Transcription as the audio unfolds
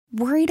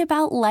Worried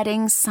about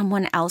letting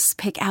someone else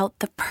pick out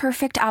the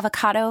perfect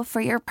avocado for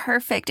your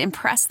perfect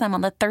impress them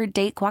on the third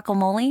date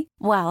guacamole?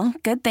 Well,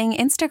 good thing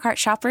Instacart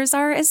shoppers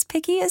are as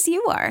picky as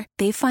you are.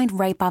 They find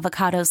ripe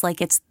avocados like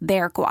it's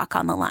their guac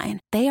on the line.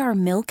 They are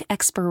milk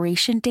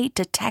expiration date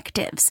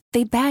detectives.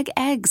 They bag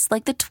eggs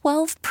like the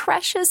 12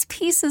 precious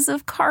pieces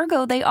of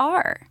cargo they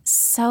are.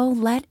 So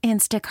let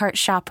Instacart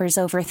shoppers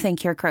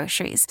overthink your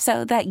groceries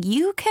so that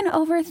you can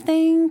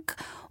overthink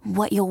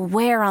what you'll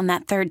wear on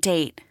that third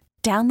date.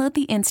 Download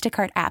the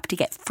Instacart app to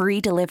get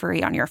free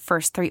delivery on your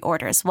first 3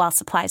 orders while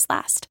supplies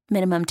last.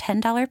 Minimum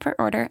 $10 per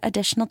order.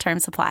 Additional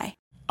terms apply.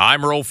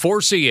 I'm Earl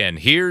Forsey, and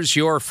here's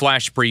your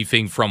flash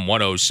briefing from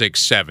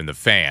 106.7 The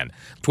Fan.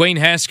 Dwayne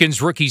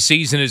Haskins' rookie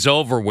season is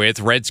over with.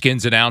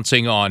 Redskins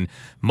announcing on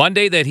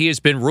Monday that he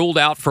has been ruled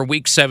out for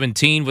Week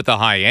 17 with a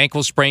high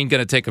ankle sprain. Going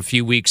to take a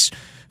few weeks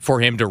for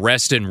him to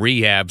rest and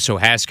rehab, so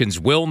Haskins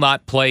will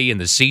not play in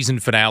the season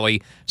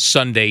finale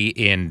Sunday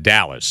in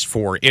Dallas.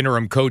 For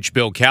interim coach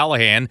Bill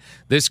Callahan,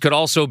 this could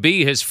also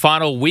be his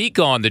final week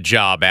on the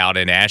job out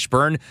in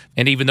Ashburn,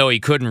 and even though he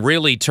couldn't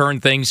really turn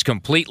things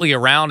completely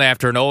around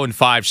after an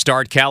 0-5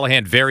 start,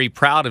 Callahan very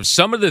proud of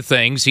some of the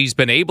things he's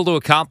been able to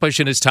accomplish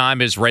in his time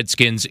as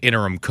Redskins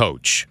interim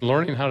coach.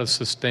 Learning how to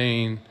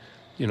sustain,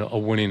 a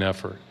winning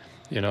effort,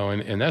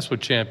 and that's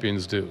what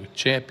champions do.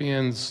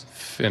 Champions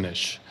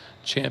finish.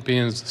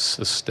 Champions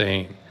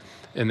sustain,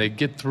 and they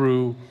get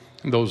through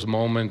those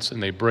moments,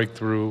 and they break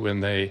through,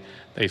 and they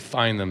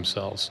find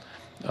themselves.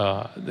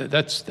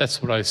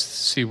 That's what I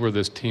see where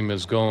this team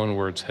is going,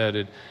 where it's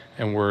headed,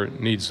 and where it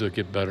needs to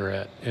get better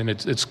at. And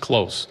it's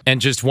close.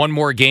 And just one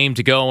more game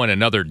to go and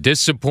another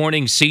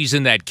disappointing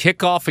season. That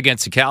kickoff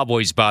against the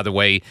Cowboys, by the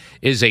way,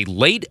 is a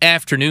late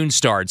afternoon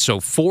start, so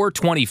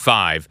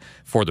 4:25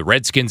 for the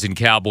Redskins and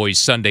Cowboys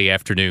Sunday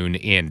afternoon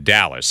in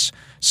Dallas.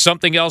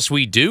 Something else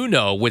we do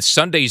know with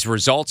Sunday's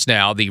results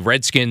now, the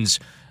Redskins'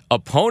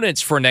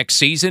 opponents for next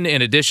season,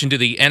 in addition to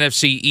the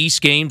NFC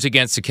East games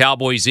against the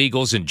Cowboys,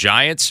 Eagles, and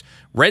Giants,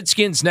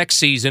 Redskins next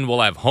season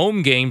will have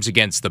home games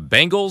against the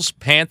Bengals,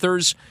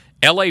 Panthers,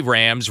 LA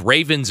Rams,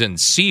 Ravens, and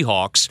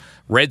Seahawks.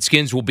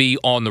 Redskins will be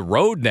on the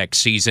road next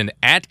season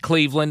at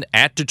Cleveland,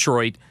 at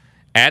Detroit,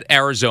 at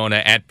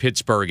Arizona, at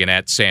Pittsburgh, and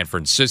at San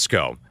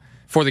Francisco.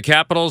 For the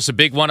Capitals, a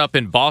big one up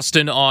in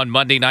Boston on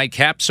Monday night.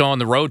 Caps on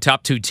the road.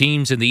 Top 2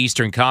 teams in the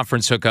Eastern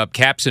Conference hook up.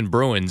 Caps and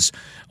Bruins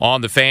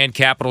on the Fan.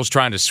 Capitals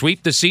trying to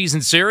sweep the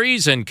season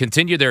series and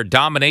continue their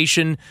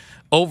domination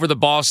over the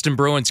Boston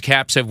Bruins.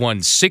 Caps have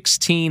won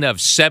 16 of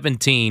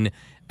 17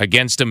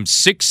 against them,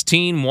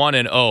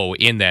 16-1-0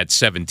 in that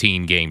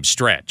 17-game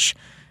stretch.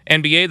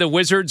 NBA, the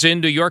Wizards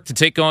in New York to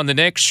take on the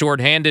Knicks.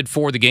 Shorthanded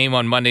for the game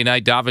on Monday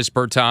night. Davis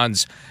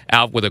Bertans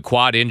out with a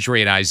quad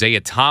injury, and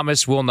Isaiah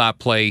Thomas will not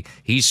play.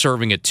 He's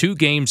serving a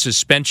 2-game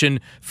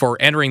suspension for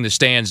entering the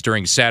stands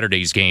during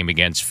Saturday's game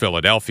against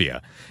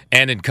Philadelphia.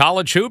 And in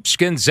college hoops,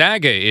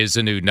 Gonzaga is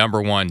the new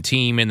number 1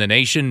 team in the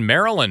nation.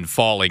 Maryland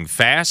falling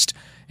fast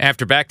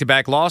after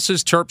back-to-back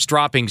losses. Terps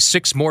dropping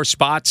 6 more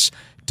spots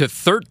to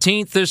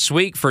 13th this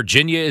week.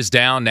 Virginia is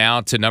down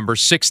now to number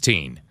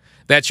 16.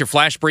 That's your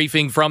flash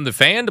briefing from The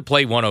Fan. To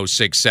play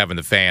 106.7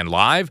 The Fan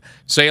live,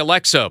 say,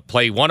 Alexa,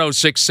 play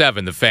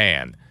 106.7 The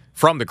Fan.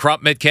 From the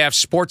Crump Metcalf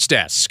Sports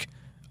Desk,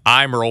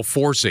 I'm Earl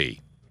Forsey.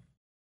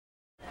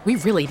 We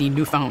really need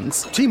new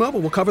phones.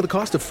 T-Mobile will cover the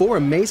cost of 4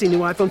 amazing new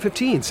iPhone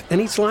 15s,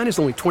 and each line is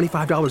only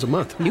 $25 a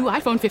month. New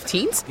iPhone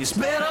 15s? It's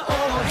better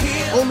over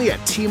here. Only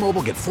at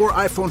T-Mobile, get 4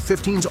 iPhone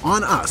 15s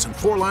on us and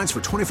 4 lines for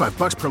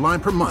 $25 per line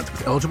per month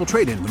with eligible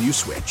trade-in when you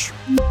switch.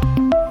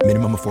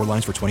 Minimum of 4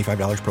 lines for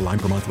 $25 per line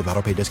per month with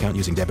autopay discount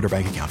using debit or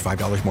bank account.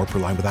 $5 more per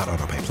line without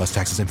autopay, plus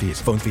taxes and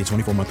fees. Phone fee at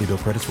 24 monthly bill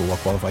credits for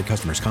well-qualified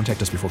customers. Contact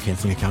us before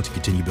canceling account to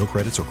continue bill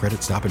credits or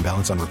credit stop and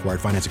balance on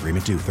required finance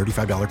agreement due.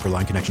 $35 per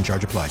line connection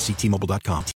charge applies. See T-Mobile.com.